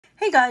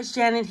Hey guys,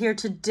 Janet here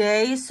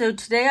today. So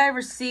today I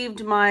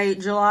received my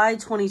July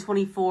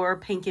 2024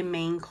 Pink and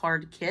Main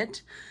card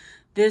kit.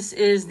 This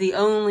is the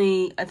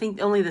only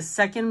the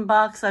second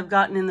box I've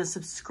gotten in the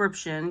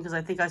subscription, because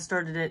I think I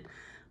started it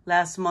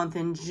last month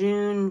in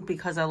June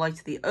because I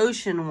liked the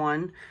ocean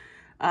one.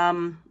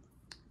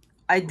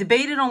 I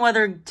debated on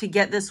whether to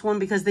get this one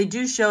because they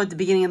do show at the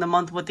beginning of the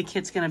month what the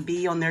kit's going to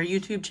be on their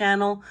YouTube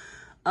channel.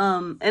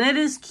 And it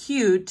is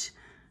cute,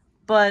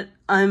 but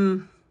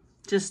I'm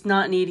just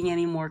not needing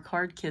any more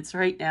card kits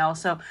right now.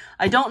 So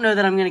I don't know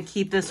that I'm going to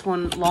keep this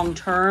one long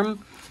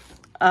term.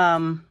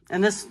 And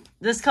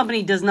this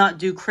company does not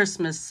do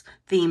Christmas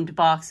themed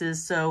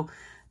boxes. So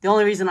the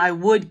only reason I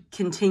would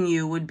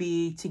continue would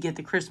be to get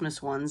the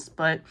Christmas ones.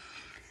 But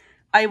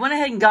I went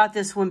ahead and got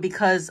this one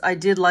because I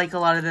did like a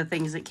lot of the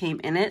things that came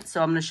in it.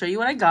 So I'm going to show you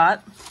what I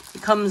got.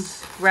 It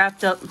comes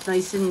wrapped up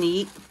nice and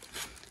neat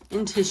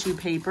in tissue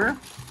paper.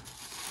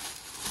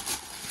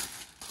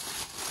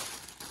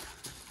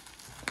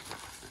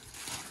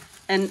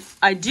 And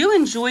I do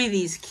enjoy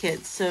these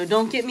kits, so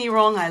don't get me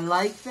wrong, I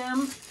like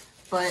them.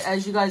 But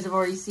as you guys have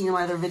already seen in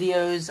my other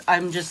videos,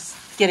 I'm just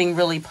getting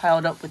really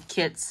piled up with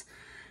kits.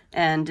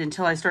 And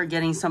until I start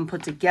getting some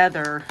put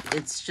together,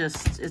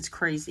 it's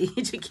crazy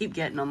to keep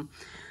getting them.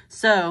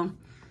 So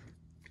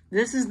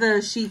this is the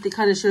sheet that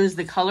kind of shows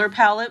the color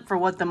palette for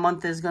what the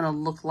month is going to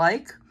look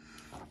like.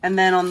 And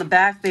then on the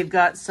back, they've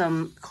got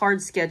some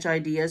card sketch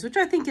ideas, which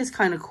I think is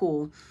kind of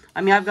cool. I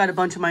mean, I've got a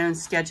bunch of my own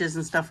sketches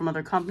and stuff from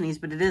other companies,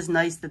 but it is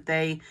nice that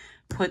they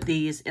put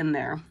these in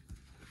there.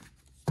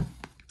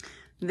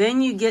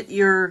 Then you get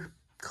your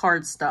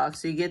cardstock.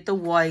 So you get the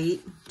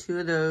white, 2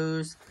 of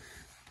those,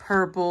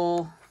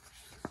 purple,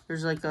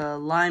 there's like a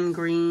lime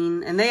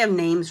green, and they have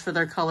names for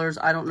their colors.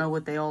 I don't know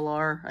what they all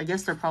are. I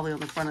guess they're probably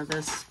on the front of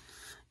this.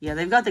 Yeah,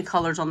 they've got the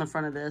colors on the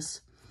front of this.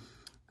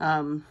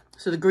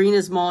 So the green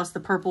is moss, the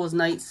purple is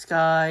night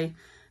sky.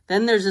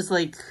 Then there's this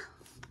like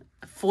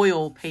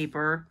foil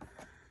paper.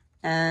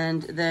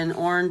 And then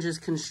orange is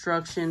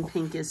construction,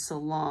 pink is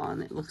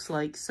salon, it looks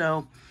like.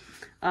 So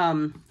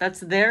that's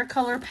their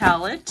color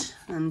palette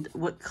and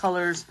what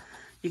colors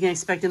you can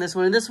expect in this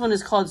one. And this one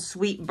is called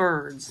Sweet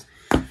Birds.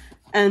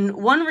 And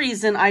one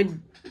reason I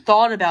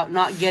thought about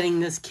not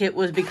getting this kit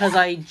was because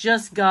I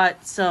just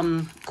got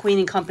some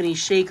Queen & Company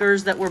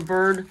shakers that were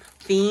bird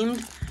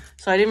themed.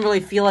 So I didn't really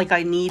feel like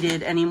I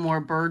needed any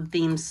more bird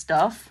themed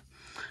stuff.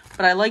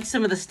 But I like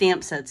some of the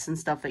stamp sets and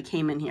stuff that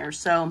came in here.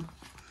 So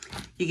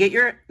you get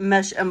your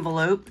mesh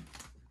envelope,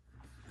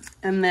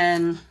 and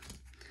then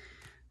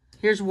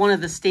here's one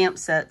of the stamp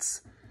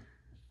sets.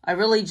 I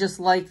really just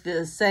like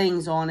the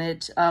sayings on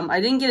it. I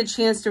didn't get a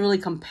chance to really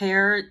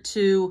compare it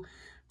to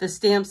the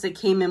stamps that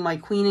came in my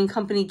Queen &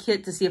 Company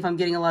kit to see if I'm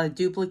getting a lot of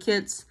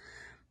duplicates.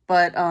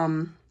 But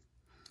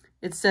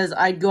it says,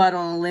 "I'd go out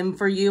on a limb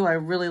for you." I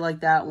really like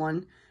that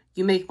one.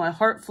 "You make my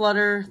heart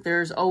flutter."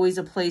 "There's always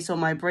a place on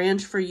my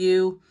branch for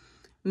you."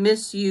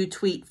 "Miss you,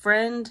 tweet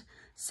friend."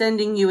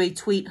 "Sending you a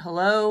tweet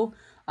hello."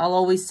 "I'll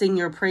always sing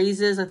your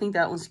praises." I think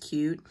that one's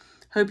cute.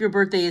 "Hope your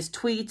birthday is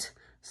tweet."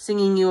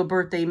 "Singing you a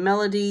birthday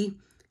melody."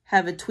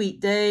 "Have a tweet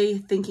day."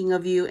 "Thinking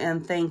of you,"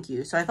 and "thank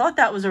you." So I thought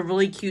that was a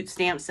really cute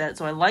stamp set.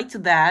 So I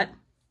liked that.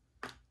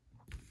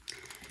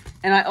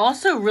 And I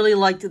also really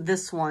liked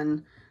this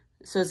one.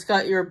 So it's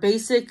got your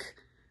basic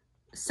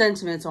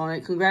sentiments on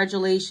it.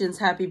 "Congratulations,"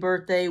 "Happy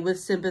birthday," "With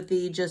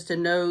sympathy," "Just a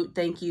note,"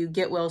 "Thank you,"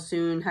 "Get well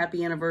soon,"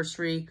 "Happy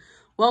anniversary,"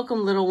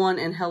 "Welcome little one,"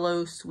 and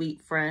 "Hello sweet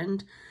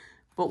friend."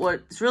 But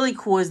what's really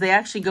cool is they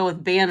actually go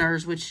with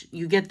banners, which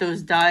you get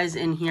those dies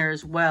in here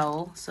as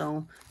well.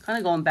 So kind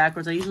of going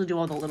backwards. I usually do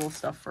all the little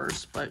stuff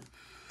first, but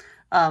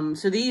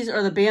so these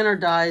are the banner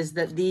dies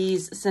that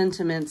these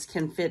sentiments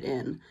can fit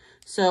in.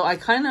 So I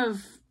kind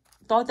of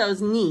thought that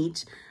was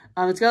neat.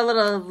 It's got a lot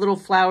of little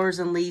flowers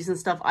and leaves and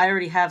stuff. I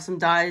already have some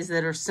dies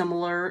that are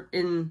similar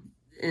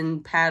in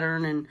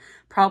pattern and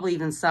probably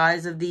even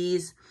size of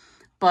these.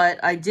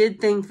 But I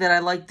did think that I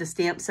liked the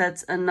stamp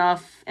sets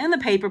enough. And the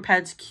paper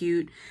pad's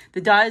cute.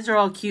 The dies are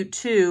all cute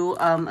too.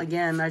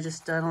 Again, I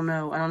don't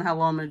know. I don't know how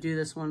long I'm going to do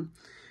this one.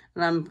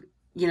 And I'm,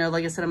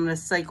 like I said, I'm going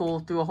to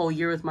cycle through a whole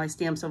year with my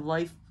Stamps of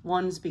Life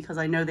ones because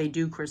I know they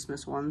do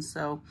Christmas ones.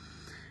 So,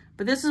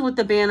 but this is what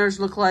the banners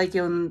look like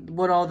and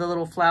what all the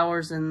little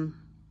flowers and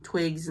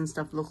twigs and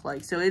stuff look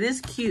like. So it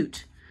is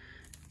cute.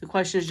 The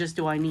question is just,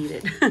 do I need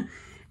it?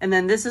 And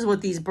then this is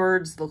what these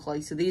birds look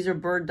like. So these are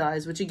bird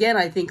dies, which again,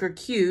 I think are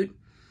cute.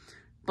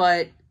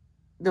 But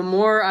the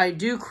more I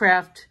do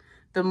craft,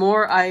 the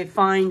more I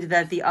find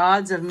that the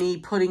odds of me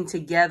putting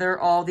together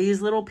all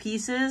these little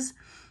pieces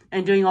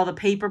and doing all the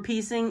paper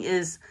piecing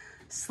is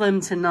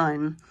slim to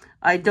none.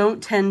 I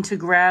don't tend to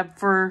grab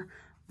for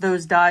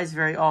those dies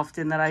very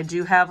often that I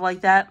do have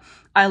like that.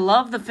 I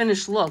love the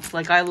finished look.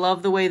 Like, I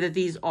love the way that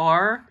these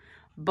are,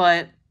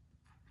 but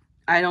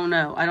I don't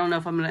know. I don't know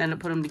if I'm going to end up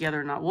putting them together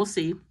or not. We'll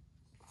see.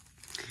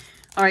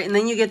 All right, and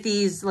then you get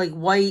these like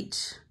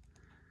white,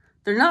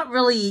 they're not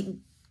really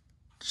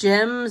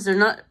gems. They're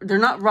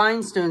not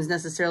rhinestones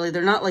necessarily.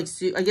 They're not like,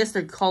 I guess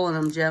they're calling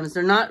them gems.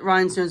 They're not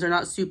rhinestones. They're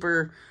not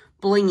super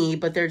blingy,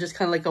 but they're just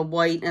kind of like a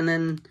white and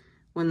then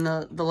when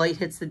the light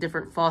hits the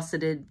different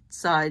faceted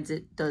sides,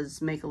 it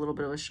does make a little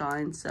bit of a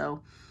shine.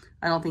 So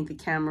I don't think the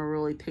camera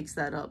really picks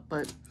that up,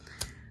 but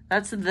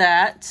that's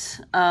that.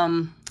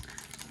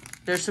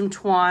 There's some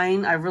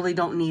twine. I really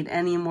don't need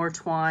any more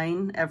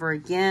twine ever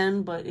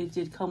again, but it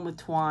did come with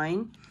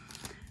twine.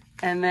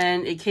 And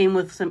then it came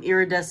with some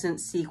iridescent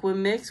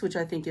sequin mix, which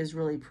I think is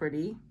really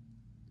pretty.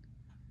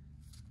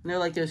 And they're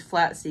like those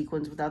flat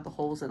sequins without the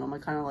holes in them. I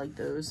kind of like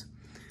those.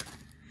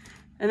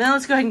 And then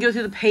let's go ahead and go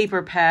through the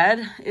paper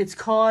pad. It's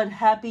called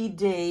Happy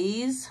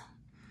Days.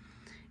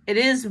 It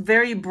is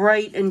very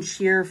bright and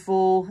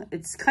cheerful.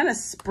 It's kind of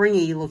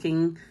springy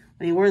looking.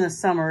 I mean, we're in the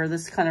summer.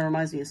 This kind of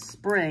reminds me of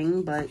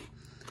spring, but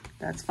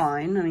that's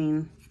fine. I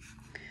mean,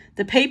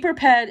 the paper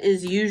pad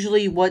is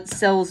usually what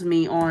sells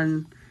me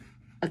on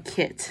a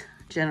kit,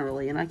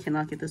 generally, and I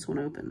cannot get this one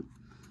open.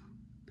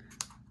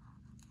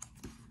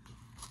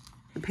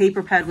 The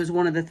paper pad was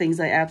one of the things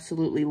I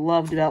absolutely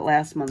loved about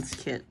last month's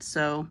kit.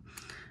 So,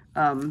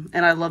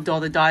 and I loved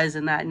all the dies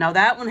in that. Now,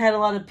 that one had a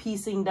lot of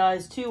piecing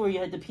dies, too, where you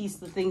had to piece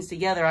the things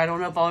together. I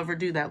don't know if I'll ever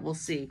do that. We'll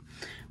see.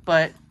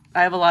 But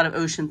I have a lot of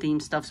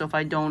ocean-themed stuff, so if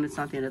I don't, it's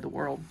not the end of the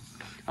world.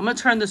 I'm going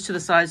to turn this to the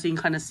side so you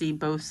can kind of see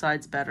both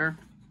sides better.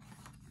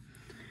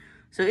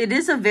 So it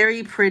is a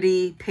very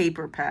pretty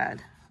paper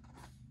pad.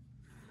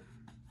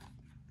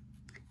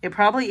 It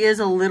probably is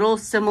a little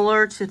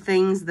similar to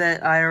things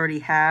that I already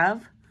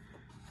have.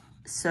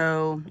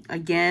 So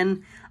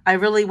again, I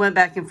really went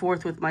back and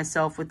forth with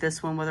myself with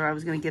this one, whether I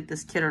was going to get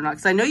this kit or not.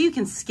 Because I know you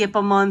can skip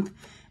a month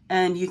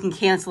and you can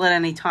cancel at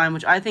any time,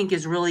 which I think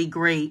is really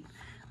great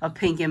of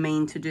Pink and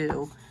Main to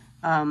do.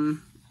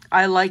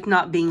 I like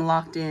not being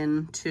locked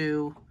in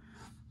to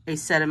a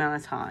set amount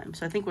of time.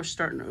 So I think we're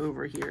starting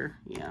over here.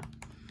 Yeah.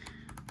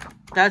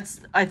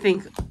 That's, I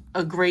think,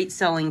 a great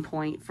selling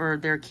point for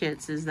their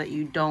kits is that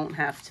you don't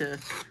have to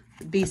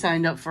be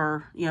signed up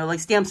for, you know, like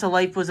Stamps of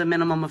Life was a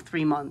minimum of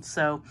 3 months.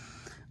 So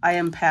I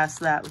am past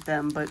that with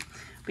them. But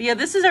yeah,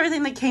 this is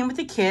everything that came with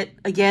the kit.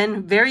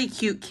 Again, very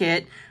cute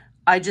kit.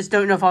 I just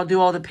don't know if I'll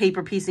do all the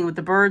paper piecing with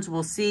the birds.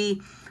 We'll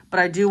see. But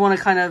I do want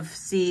to kind of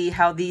see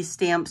how these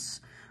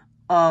stamps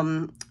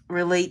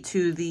relate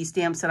to the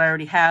stamps that I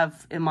already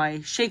have in my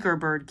shaker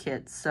bird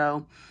kits.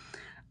 So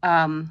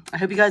I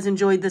hope you guys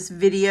enjoyed this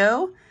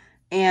video.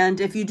 And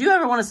if you do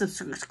ever want to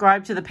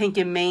subscribe to the Pink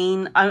and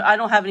Main, I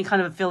don't have any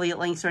kind of affiliate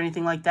links or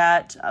anything like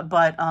that.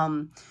 But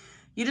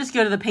you just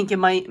go to the Pink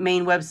and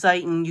Main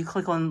website and you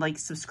click on like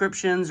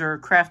subscriptions or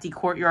crafty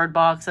courtyard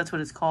box. That's what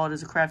it's called,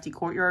 is a crafty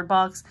courtyard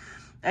box.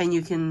 And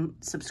you can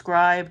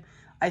subscribe.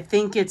 I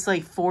think it's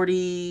like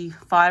 $45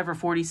 or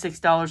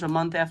 $46 a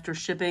month after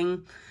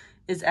shipping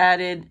is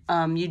added.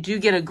 You do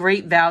get a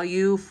great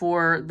value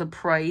for the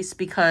price,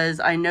 because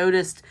I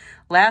noticed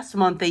last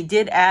month they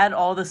did add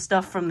all the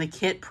stuff from the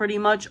kit pretty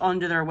much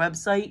onto their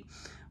website,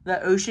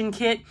 the ocean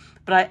kit,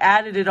 but I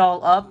added it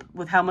all up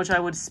with how much I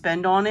would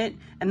spend on it.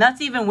 And that's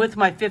even with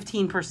my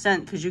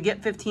 15%, because you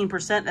get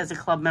 15% as a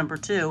club member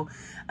too.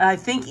 And I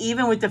think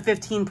even with the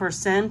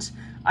 15%,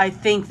 I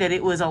think that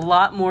it was a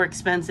lot more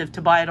expensive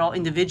to buy it all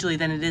individually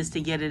than it is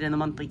to get it in the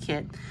monthly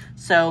kit.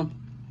 So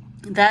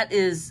that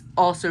is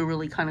also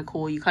really kind of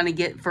cool. You kind of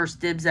get first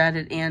dibs at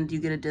it and you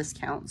get a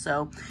discount.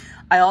 So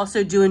I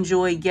also do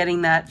enjoy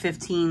getting that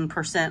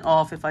 15%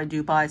 off if I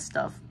do buy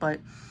stuff. But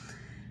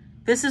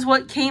this is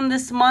what came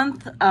this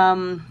month.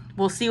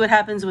 We'll see what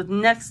happens with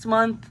next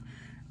month.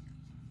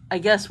 I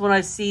guess when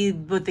I see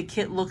what the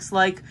kit looks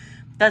like,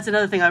 that's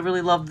another thing I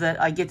really love,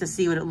 that I get to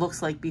see what it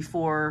looks like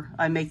before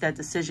I make that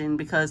decision,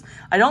 because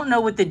I don't know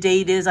what the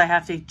date is I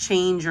have to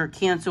change or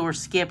cancel or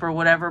skip or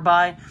whatever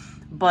by.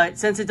 But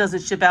since it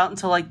doesn't ship out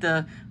until like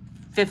the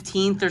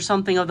 15th or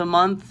something of the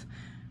month,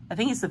 I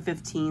think it's the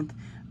 15th,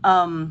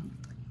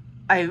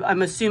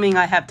 I'm assuming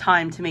I have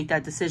time to make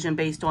that decision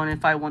based on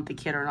if I want the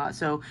kit or not.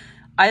 So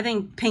I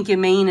think Pink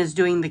and Main is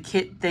doing the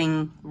kit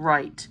thing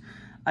right.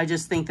 I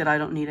just think that I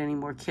don't need any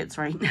more kits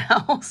right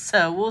now.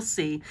 So we'll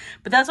see.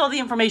 But that's all the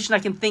information I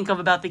can think of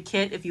about the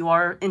kit. If you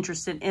are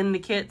interested in the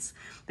kits,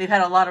 they've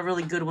had a lot of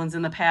really good ones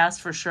in the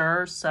past for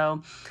sure.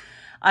 So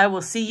I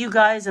will see you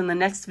guys in the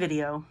next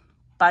video.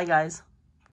 Bye, guys.